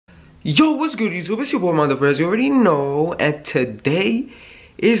Yo, what's good, YouTube? It's your boy Mindofrez. You already know, and today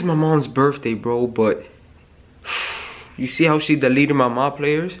is my mom's birthday, bro. But you see how she deleted my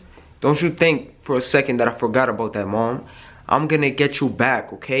MyPlayers? Don't you think for a second that I forgot about that, Mom? I'm gonna get you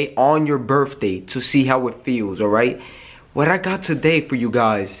back, okay, on your birthday to see how it feels. All right? What I got today for you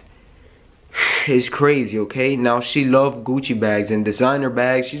guys is crazy, okay? Now, she loved Gucci bags and designer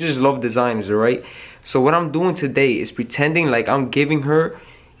bags. She just loved designers, all right? So what I'm doing today is pretending like I'm giving her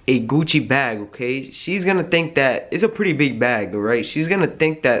a Gucci bag, okay? She's gonna think that it's a pretty big bag, all right? She's gonna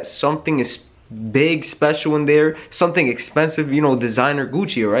think that something is big, special in there, something expensive, you know, designer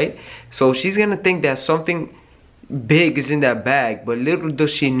Gucci, all right? So she's gonna think that something big is in that bag, but little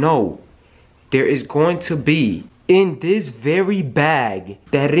does she know, there is going to be in this very bag,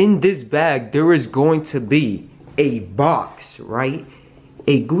 there is going to be a box, right?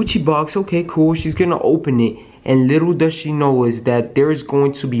 A Gucci box. Okay, cool. She's gonna open it, and little does she know is that there's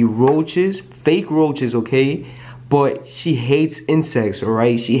going to be roaches, fake roaches, okay? But she hates insects, all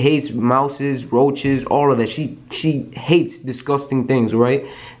right? She hates mouses, roaches, all of that. She hates disgusting things, all right?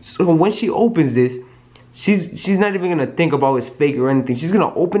 So when she opens this, she's not even gonna think about it's fake or anything. She's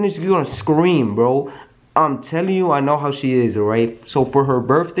gonna open it, she's gonna scream, bro. I'm telling you, I know how she is, all right? So for her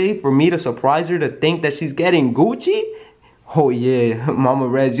birthday, for me to surprise her to think that she's getting Gucci, oh yeah, Mama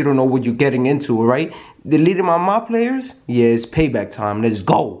Rez, you don't know what you're getting into, all right? Deleting my MyPlayers? Yeah, it's payback time. Let's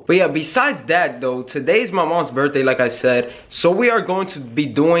go. But yeah, besides that though, today's my mom's birthday, like I said. So we are going to be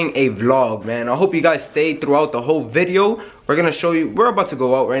doing a vlog, man. I hope you guys stayed throughout the whole video. We're gonna show you, we're about to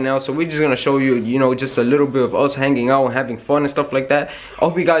go out right now, so we're just gonna show you, you know, just a little bit of us hanging out and having fun and stuff like that. I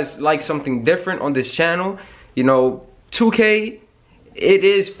hope you guys like something different on this channel. You know, 2K, it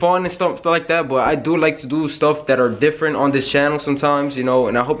is fun and stuff like that, but I do like to do stuff that are different on this channel sometimes, you know,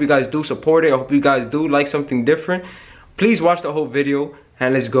 and I hope you guys do support it. I hope you guys do like something different. Please watch the whole video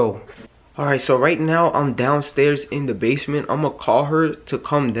and let's go. Alright, so right now I'm downstairs in the basement. I'm gonna call her to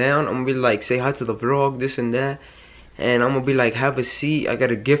come down. I'm gonna be like, say hi to the vlog, this and that, and I'm gonna be like, have a seat, I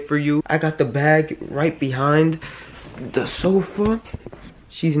got a gift for you. I got the bag right behind the sofa.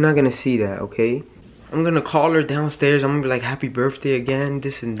 She's not gonna see that, okay? I'm gonna call her downstairs. I'm gonna be like, happy birthday again,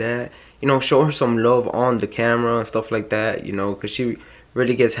 this and that. You know, show her some love on the camera and stuff like that, you know, because she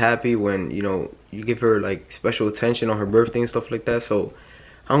really gets happy when, you know, you give her like special attention on her birthday and stuff like that. So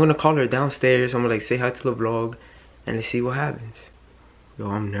I'm gonna call her downstairs. I'm gonna like say hi to the vlog and let's see what happens. Yo,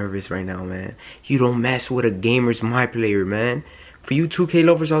 I'm nervous right now, man. You don't mess with a gamer's MyPlayer, man. For you 2K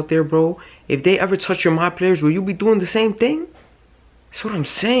lovers out there, bro, if they ever touch your MyPlayers, will you be doing the same thing? That's what I'm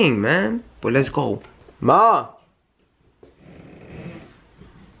saying, man. But let's go. Ma!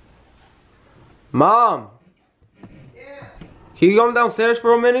 Mom! Yeah. Can you come downstairs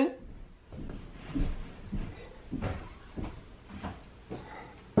for a minute?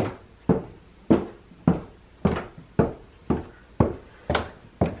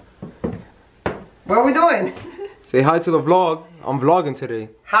 What are we doing? Say hi to the vlog. I'm vlogging today.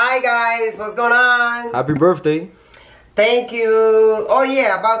 Hi guys, what's going on? Happy birthday. Thank you. Oh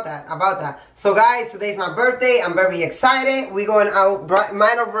yeah, about that. So guys, today's my birthday. I'm very excited. We're going out.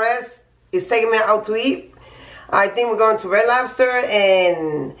 Mindofrez is taking me out to eat. I think we're going to Red Lobster,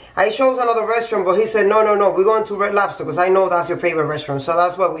 and I chose another restaurant, but he said no. We're going to Red Lobster because I know that's your favorite restaurant. So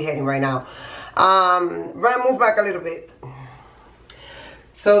that's where we're heading right now. Red, move back a little bit.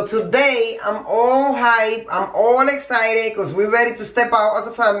 So today I'm all hype. I'm all excited because we're ready to step out as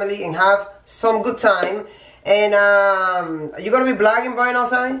a family and have some good time. And you gonna be vlogging Brian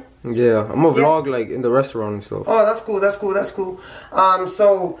outside? Yeah, I'm gonna vlog like in the restaurant and stuff. Oh, that's cool, that's cool, that's cool.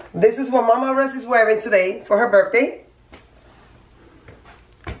 So this is what Mama Rez is wearing today for her birthday.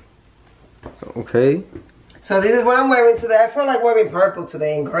 Okay. So this is what I'm wearing today. I feel like wearing purple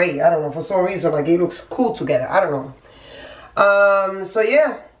today and gray. I don't know, for some reason, like it looks cool together. I don't know. So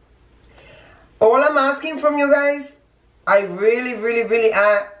yeah. All I'm asking from you guys, I really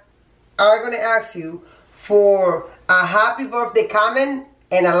are gonna ask you for a happy birthday comment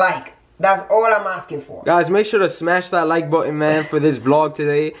and a like. That's all I'm asking for. Guys, make sure to smash that like button, man, for this vlog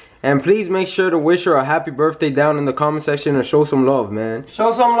today. And please make sure to wish her a happy birthday down in the comment section and show some love, man.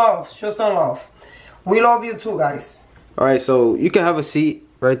 Show some love. Show some love. We love you too, guys. Alright, so you can have a seat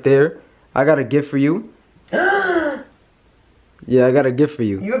right there. I got a gift for you. Yeah, I got a gift for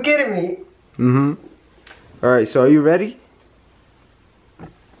you. You kidding me? Mm-hmm. Alright, so are you ready?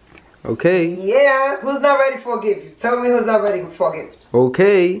 Okay. Yeah, who's not ready for a gift? Tell me who's not ready for a gift.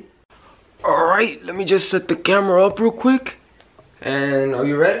 Okay. Alright, let me just set the camera up real quick. And are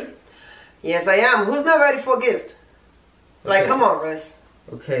you ready? Yes, I am. Who's not ready for a gift? Like, Okay. come on, Rez.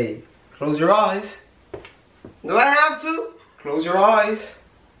 Okay. Close your eyes. Do I have to? Close your eyes.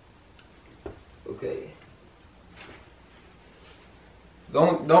 okay?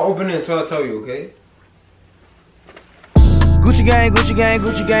 Don't open it until I tell you, okay? Gucci gang, Gucci gang,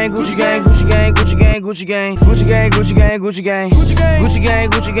 Gucci gang, Gucci gang, Gucci gang, Gucci gang, Gucci gang, Gucci gang, Gucci gang, Gucci gang, Gucci gang, Gucci gang,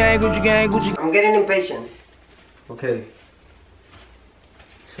 Gucci gang, Gucci gang, Gucci. I'm getting impatient. Okay.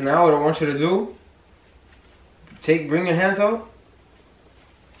 So now what I want you to do, bring your hands out.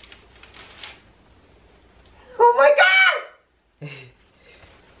 Oh my god!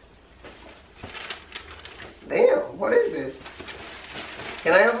 Damn, what is this?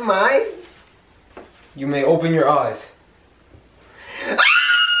 Can I open my eyes? You may open your eyes.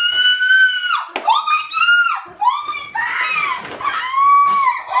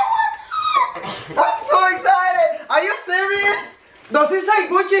 I'm so excited! Are you serious? Does it say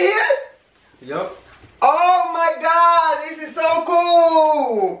Gucci here? Yup. Oh my god, this is so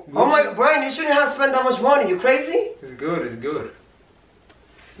cool! Gucci. Oh my god, Brian, you shouldn't have spent that much money. You crazy? It's good, it's good.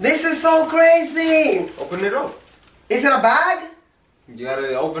 This is so crazy! Open it up. Is it a bag? You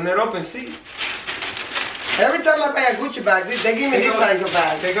gotta open it up and see. Every time I buy a Gucci bag, they give me this size of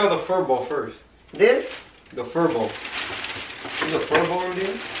bag. Take out the fur ball first. This? The fur ball. There's a fur ball in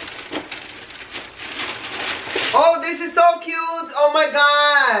there. Oh, this is so cute! Oh my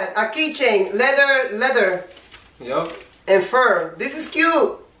god! A keychain, leather, Yup. and fur. This is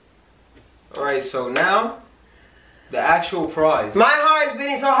cute. Alright, so now, the actual prize. My heart is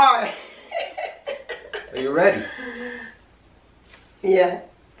beating so hard. Are you ready? Yeah.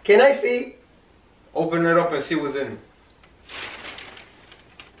 Can I see? Open it up and see what's in it.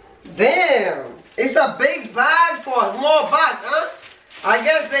 Damn! It's a big bag for a small box, huh? I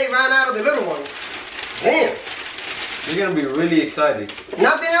guess they ran out of the little ones. Damn. You're gonna be really excited.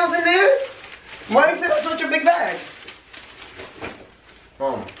 Nothing else in there? Why is it such a big bag?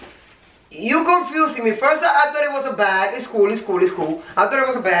 You confusing me. First I thought it was a bag. It's cool, it's cool, it's cool. I thought it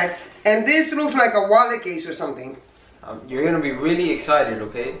was a bag. And this looks like a wallet case or something. You're gonna be really excited,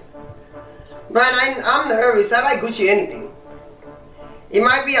 okay? Brian, I'm nervous. I like Gucci anything. It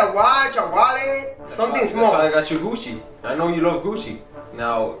might be a watch, a wallet, something small. That's why I got you Gucci. I know you love Gucci.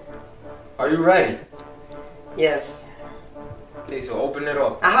 Now, are you ready? Yes. Okay, so open it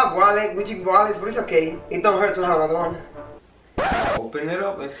up. I have wallet, Gucci wallets, but it's okay. It don't hurt to have another one. Open it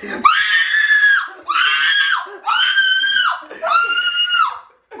up and see.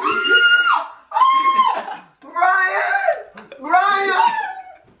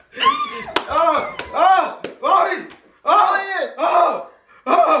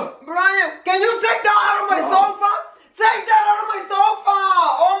 Brian, can you take that out of my sofa? Take that out of my sofa!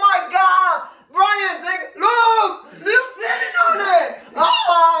 Oh my god! Brian, look! You're sitting on it!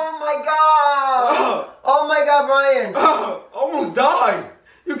 Oh my god! Oh my god, Brian! Almost died!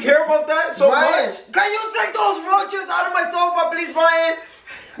 You care about that so Brian, much? can you take those roaches out of my sofa, please, Brian?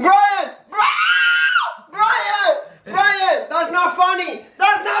 Brian! Brian! Brian! That's not funny!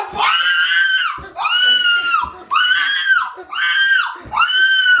 That's not funny!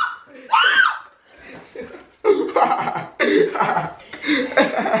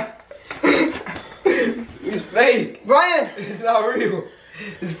 It's fake. Brian! It's not real.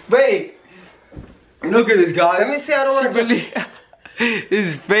 It's fake. Look at this, guys. Let me see. I don't want to touch it.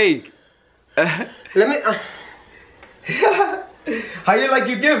 It's fake. Let me. How you like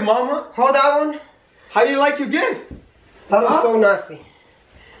your gift, mama? Hold that one. How you like your gift? That looks so nasty.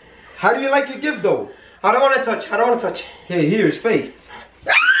 How do you like your gift, though? I don't want to touch. I don't want to touch. Hey, here, it's fake.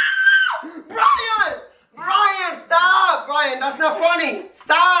 Brian! Brian, stop! Brian, that's not funny.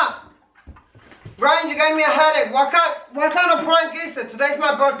 Stop! Brian, you gave me a headache. What kind of prank is it? Today's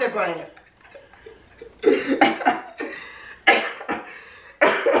my birthday, Brian.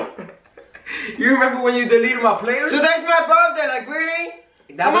 You remember when you deleted my players? Today's my birthday, like really?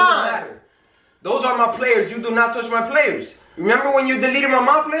 That doesn't matter. Those are my players. You do not touch my players. Remember when you deleted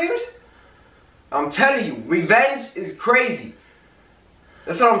my players? I'm telling you, revenge is crazy.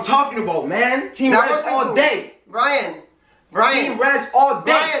 That's what I'm talking about, man. Team Res all day. Brian. Team Res all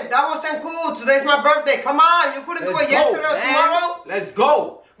day. Brian, that wasn't cool. Today's my birthday. Come on, you couldn't do it yesterday or tomorrow? Let's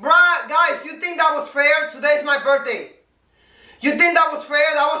go. Bruh, guys, you think that was fair? Today's my birthday. You think that was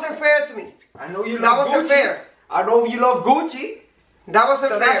fair? That wasn't fair to me. I know you love Gucci. That wasn't fair. I know you love Gucci. That wasn't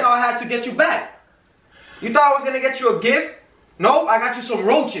fair. So that's how I had to get you back. You thought I was going to get you a gift? Nope, I got you some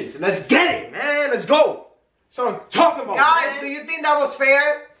roaches. Let's get it, man. Let's go. That's what I'm talking about, guys, man. do you think that was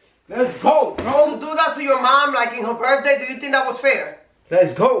fair? Let's go, bro. To do that to your mom, like in her birthday, do you think that was fair?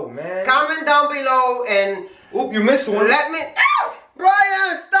 Let's go, man. Comment down below and... Oop, you missed one. Let me... Ow!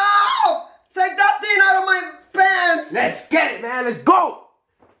 Brian, stop! Take that thing out of my pants! Let's get it, man. Let's go.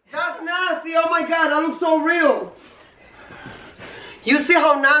 That's nasty. Oh my god, that looks so real. You see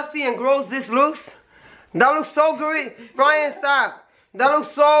how nasty and gross this looks? That looks so great. Brian, stop. That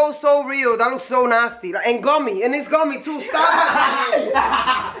looks so real. That looks so nasty. And gummy. And it's gummy too.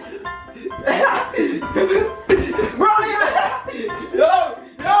 Stop. Brian! Yo!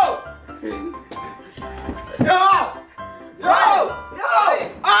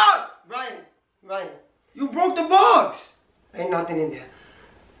 Brian. You broke the box. Ain't nothing in there.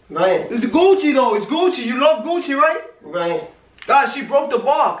 Brian. It's Gucci though. It's Gucci. You love Gucci, right? Brian. Guys, she broke the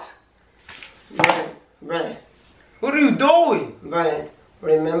box. Brian. What are you doing? Brian,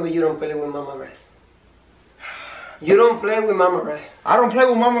 remember you don't play with Mama Rest. You don't play with Mama Rest. I don't play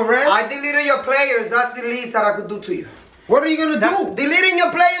with Mama Red. I deleted your players. That's the least that I could do to you. What are you gonna do? Deleting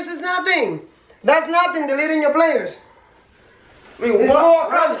your players is nothing. That's nothing, deleting your players. I mean,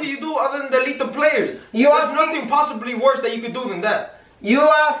 what else can you do other than delete the players? There's nothing possibly worse that you could do than that. You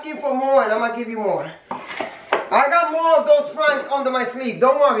asking for more and I'm gonna give you more. I got more of those pranks under my sleeve.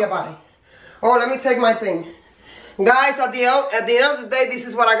 Don't worry about it. Oh, let me take my thing. Guys, at the end of the day, this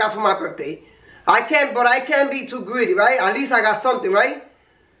is what I got for my birthday. I can't be too greedy, right? At least I got something, right?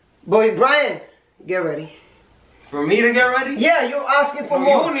 But Brian, get ready. For me to get ready? Yeah, you're asking for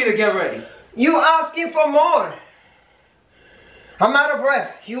more. You need to get ready. You asking for more. I'm out of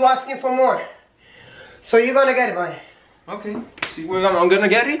breath. You asking for more. So you're gonna get it, Brian. Okay. See where I'm gonna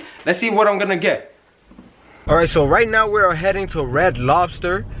get it? Let's see what I'm gonna get. Alright, so right now we're heading to Red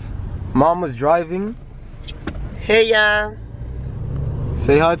Lobster. Mama's driving. Hey, y'all.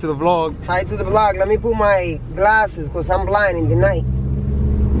 Say hi to the vlog. Hi to the vlog. Let me put my glasses because I'm blind in the night.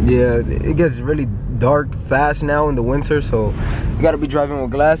 Yeah, it gets really dark fast now in the winter, so you gotta be driving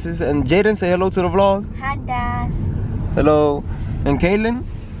with glasses. And Jaden, say hello to the vlog. Hi, Dad. Hello. And Kaylin?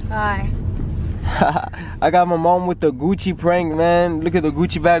 Hi. I got my mom with the Gucci prank, man. Look at the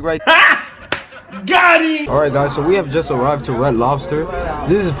Gucci bag right there. Got it! Alright guys, so we have just arrived to Red Lobster.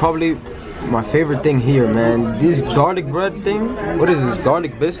 This is probably my favorite thing here, man. This garlic bread thing. What is this?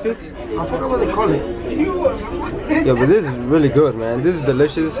 Garlic biscuits? I forgot what they call it. Yeah, but this is really good, man. This is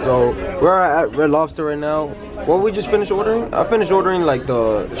delicious. So we're at Red Lobster right now. What we just finished ordering? I finished ordering like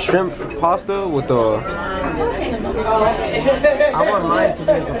the shrimp pasta with the... I want mine to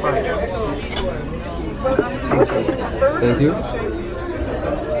be a surprise. Thank you.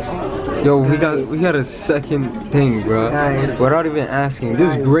 Yo, we got a second thing, bro. Guys. Without even asking.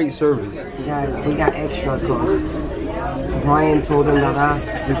 This is great service. Guys, we got extra because Brian told him that that's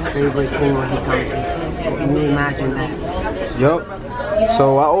his favorite thing when he comes here. So can you imagine that? Yup.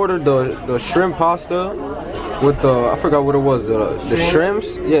 So I ordered the shrimp pasta with the, I forgot what it was, the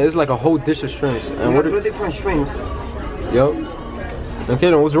shrimps. Yeah, it's like a whole dish of shrimps. And what? 2 different shrimps. Yup. Okay,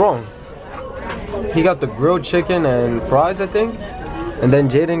 then what's wrong? He got the grilled chicken and fries, I think. And then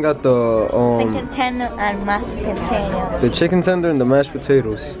Jaden got the Chicken tender and mashed potatoes. the chicken tender and the mashed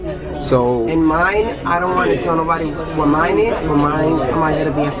potatoes. So And mine, I don't want to tell nobody what mine is, but mine's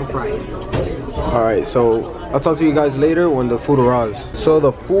gonna be a surprise. alright, so I'll talk to you guys later when the food arrives. So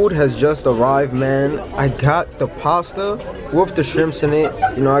the food has just arrived, man. I got the pasta with the shrimps in it.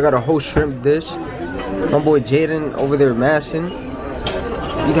 You know, I got a whole shrimp dish. My boy Jaden over there mashing.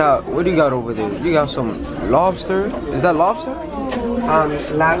 You got, what do you got over there? You got some lobster. Is that lobster?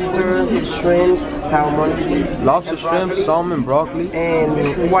 Lobster, shrimps, salmon. Lobster, shrimp, salmon, broccoli.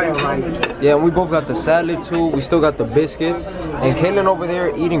 And white rice. Yeah, and we both got the salad too. We still got the biscuits. And Kaylin over there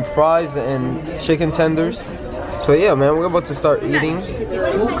eating fries and chicken tenders. So yeah, man, we're about to start eating.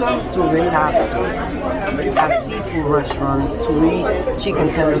 Who comes to Red Lobster, a seafood restaurant, to eat chicken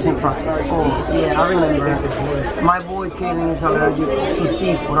tenders and fries? Oh, yeah, I remember. My boy Kaylin is allergic to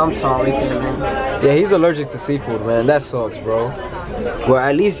seafood. I'm sorry, Kaylin. Yeah, he's allergic to seafood, man. That sucks, bro. Well,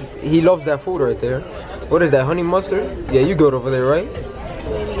 at least he loves that food right there. What is that, honey mustard? Yeah, you good over there, right?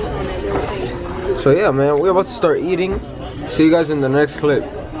 So yeah, man, we're about to start eating. See you guys in the next clip.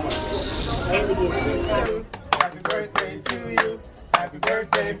 Happy birthday to you. Happy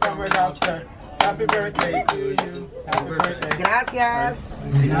birthday from Red Lobster. Happy birthday to you. Happy birthday. Gracias.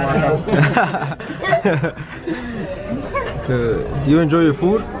 You enjoy your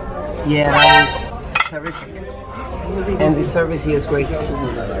food? Yeah, that was terrific. And the service here is great.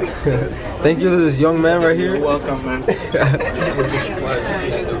 Thank you to this young man right here. You're welcome, man.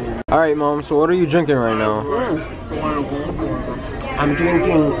 Alright, Mom, so what are you drinking right now? I'm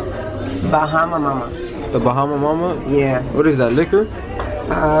drinking Bahama Mama. The Bahama Mama? Yeah. What is that, liquor?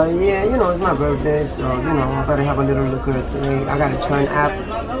 Yeah, you know, it's my birthday, so, you know, I gotta have a little liquor today. I gotta turn up.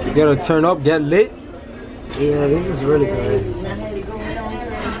 You gotta turn up, get lit? Yeah, this is really good.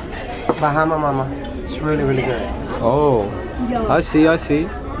 Bahama Mama. It's really, really good. Oh, I see, I see.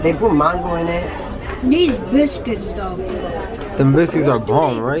 They put mango in it. These biscuits, though. Them biscuits are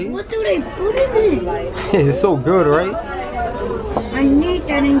bomb, right? What do they put in it? It's so good, right? I need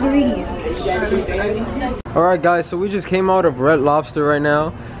that ingredient. Alright guys, so we just came out of Red Lobster right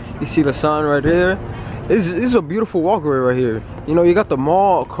now. You see the sign right there. This is a beautiful walkway right here. You know, you got the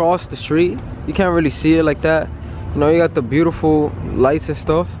mall across the street. You can't really see it like that. You know, you got the beautiful lights and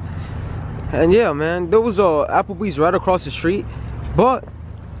stuff. And yeah, man, there was a Applebee's right across the street. But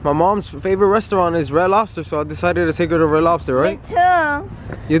my mom's favorite restaurant is Red Lobster, so I decided to take her to Red Lobster, right? Me too.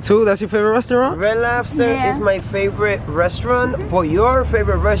 You too? That's your favorite restaurant? Red Lobster Yeah. is my favorite restaurant, but your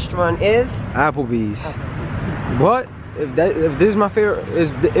favorite restaurant is? Applebee's. But if this is my favorite,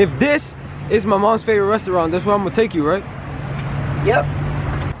 if this is my mom's favorite restaurant, that's where I'm gonna take you, right? Yep.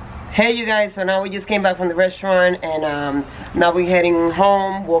 Hey you guys, so now we just came back from the restaurant and now we're heading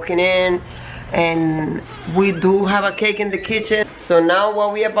home, walking in, and we do have a cake in the kitchen. So now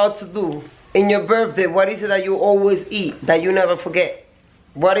what we about to do, in your birthday, what is it that you always eat, that you never forget?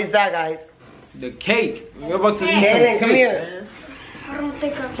 What is that, guys? The cake. You're about to eat some Kaden, cake, come here. man. I don't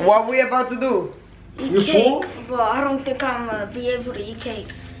think I can What we about to do? eat cake, but I don't think I'm gonna be able to eat cake.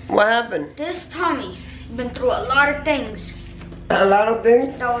 What happened? This tummy been through a lot of things A lot of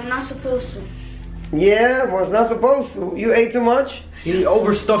things? that was not supposed to. Yeah, was not supposed to. You ate too much? He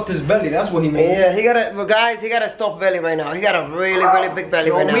overstuffed his belly. That's what he made. Yeah, he got a, well, guys, he got a stuffed belly right now. He got a really, really big belly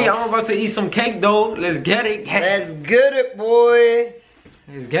Yo, right me, now. I'm about to eat some cake though. Let's get it. Let's get it, boy.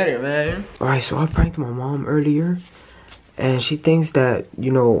 Let's get it, man. Alright, so I pranked my mom earlier, and she thinks that,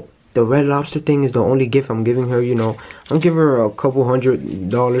 you know, the Red Lobster thing is the only gift I'm giving her. You know, I'm giving her a couple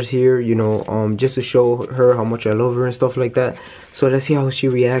 $100 here, you know, just to show her how much I love her and stuff like that. So let's see how she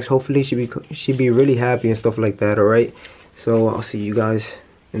reacts. Hopefully she be really happy and stuff like that. All right, so I'll see you guys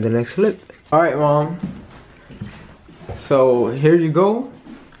in the next clip. All right, mom, so here you go.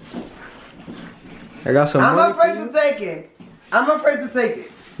 I got some I'm money afraid for you. to take it. I'm afraid to take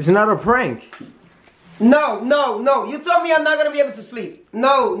it. It's not a prank. No, no, no. You told me I'm not gonna be able to sleep.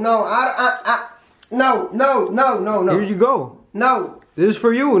 No, no, no, no, no, no, no. Here you go. No. This is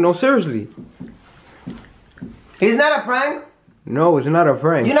for you. No, seriously. It's not a prank? No, it's not a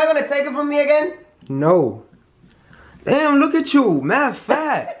prank. You're not gonna take it from me again? No. Damn, look at you, mad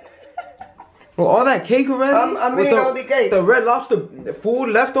fat. Well, all that cake already? I'm With eating all the cake. The Red Lobster food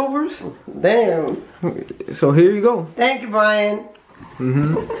leftovers? Damn. So here you go. Thank you, Brian.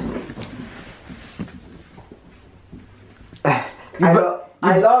 Mm-hmm.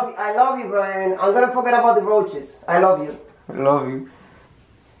 I love you, Brian. I'm gonna forget about the roaches. I love you. I love you.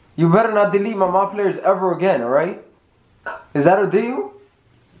 You better not delete my MyPlayers ever again, alright? Is that a deal?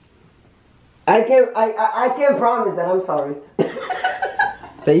 I can't promise that. I'm sorry.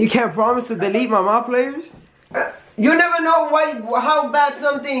 That you can't promise to delete my MyPlayers? You never know how bad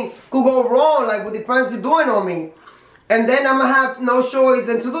something could go wrong, like with the pranks you're doing on me. And then I'm gonna have no choice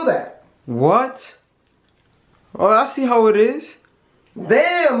than to do that. What? Oh, I see how it is.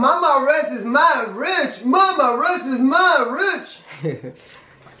 Damn, Mama Rest is my rich. Mama Rest is my rich.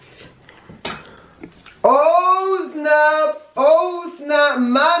 Oh snap,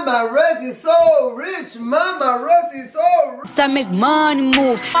 Mama Rest is so rich. Mama Rest is so rich. I make money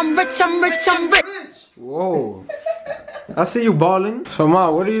move. I'm rich, I'm rich, I'm rich. Whoa. I see you balling. So, Ma,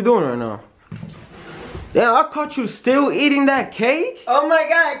 what are you doing right now? Damn, I caught you still eating that cake? Oh my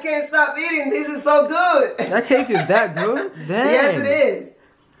God, I can't stop eating. This is so good. That cake is that good? Damn. Yes, it is.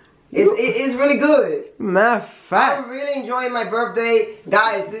 It's really good. Mad fat. I'm really enjoying my birthday.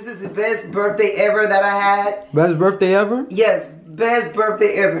 Guys, this is the best birthday ever that I had. Best birthday ever? Yes, best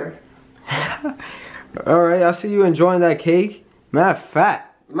birthday ever. Alright, I see you enjoying that cake. Mad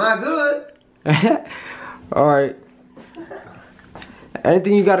fat. My good. Alright.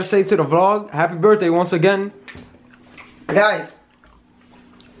 Anything you gotta say to the vlog? Happy birthday once again. Guys.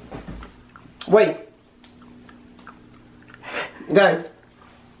 Wait. Guys.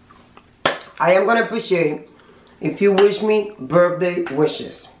 I am gonna appreciate if you wish me birthday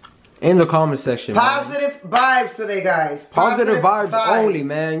wishes. In the comment section. Positive vibes today, guys. Positive vibes only,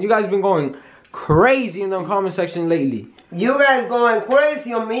 man. You guys been going crazy in the comment section lately. You guys going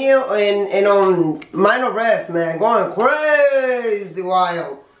crazy on me and on Mindofrez, man. Going crazy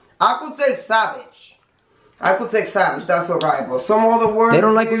wild. I could take savage. That's alright. But some other words. They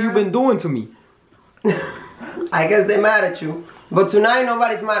don't like what you've been doing to me. I guess they mad at you. But tonight,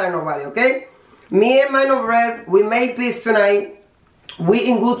 nobody's mad at nobody, okay? Me and Mindofrez, we made peace tonight. We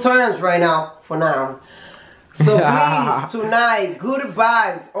in good terms right now, for now. So please, tonight, good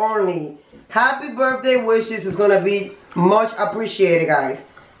vibes only. Happy birthday wishes is gonna be much appreciated, guys.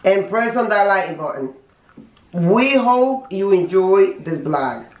 And press on that like button. We hope you enjoy this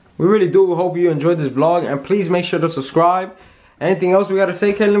vlog. We really do hope you enjoyed this vlog. And please make sure to subscribe. Anything else we gotta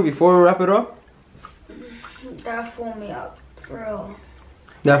say, Caitlin, before we wrap it up? That fooled me up, for real.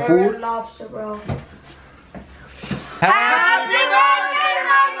 That food? Red Lobster, bro. Happy birthday,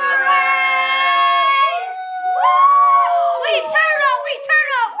 MYPlayers! We turn up!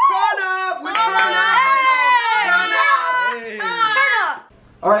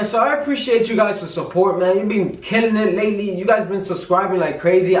 Alright, so I appreciate you guys' support, man. You've been killing it lately. You guys been subscribing like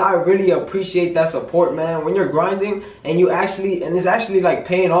crazy. I really appreciate that support, man. When you're grinding and it's actually like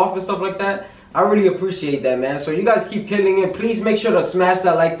paying off and stuff like that, I really appreciate that, man. So you guys keep killing it. Please make sure to smash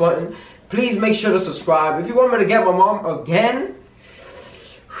that like button. Please make sure to subscribe. If you want me to get my mom again,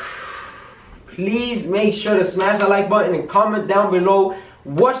 please make sure to smash that like button and comment down below,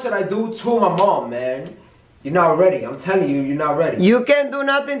 what should I do to my mom, man? You're not ready. I'm telling you, you're not ready. You can't do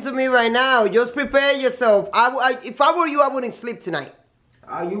nothing to me right now. Just prepare yourself. If I were you, I wouldn't sleep tonight.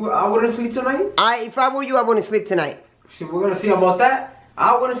 I wouldn't sleep tonight? If I were you, I wouldn't sleep tonight. See, we're gonna see about that.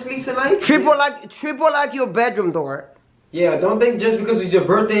 I wouldn't sleep tonight. Triple like your bedroom door. Yeah, don't think just because it's your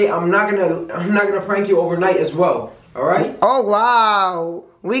birthday, I'm not gonna prank you overnight as well. All right? Oh wow,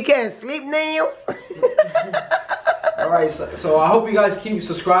 we can't sleep now. All right, so I hope you guys keep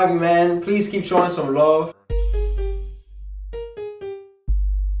subscribing, man. Please keep showing some love.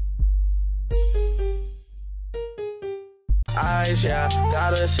 Eyes, yeah,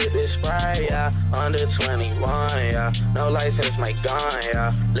 gotta shit this spray, yeah. Under 21, yeah. No license, my gun,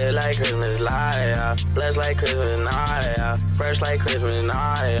 yeah. Live like Christmas light, yeah. Blessed like Christmas night, yeah. Fresh like Christmas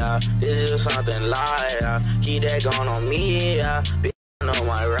night, yeah. This is something light, yeah. Keep that going on me, yeah. Be on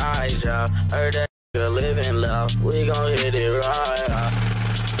my rise, yeah. Heard that you live in love. We gon' hit it right, yeah.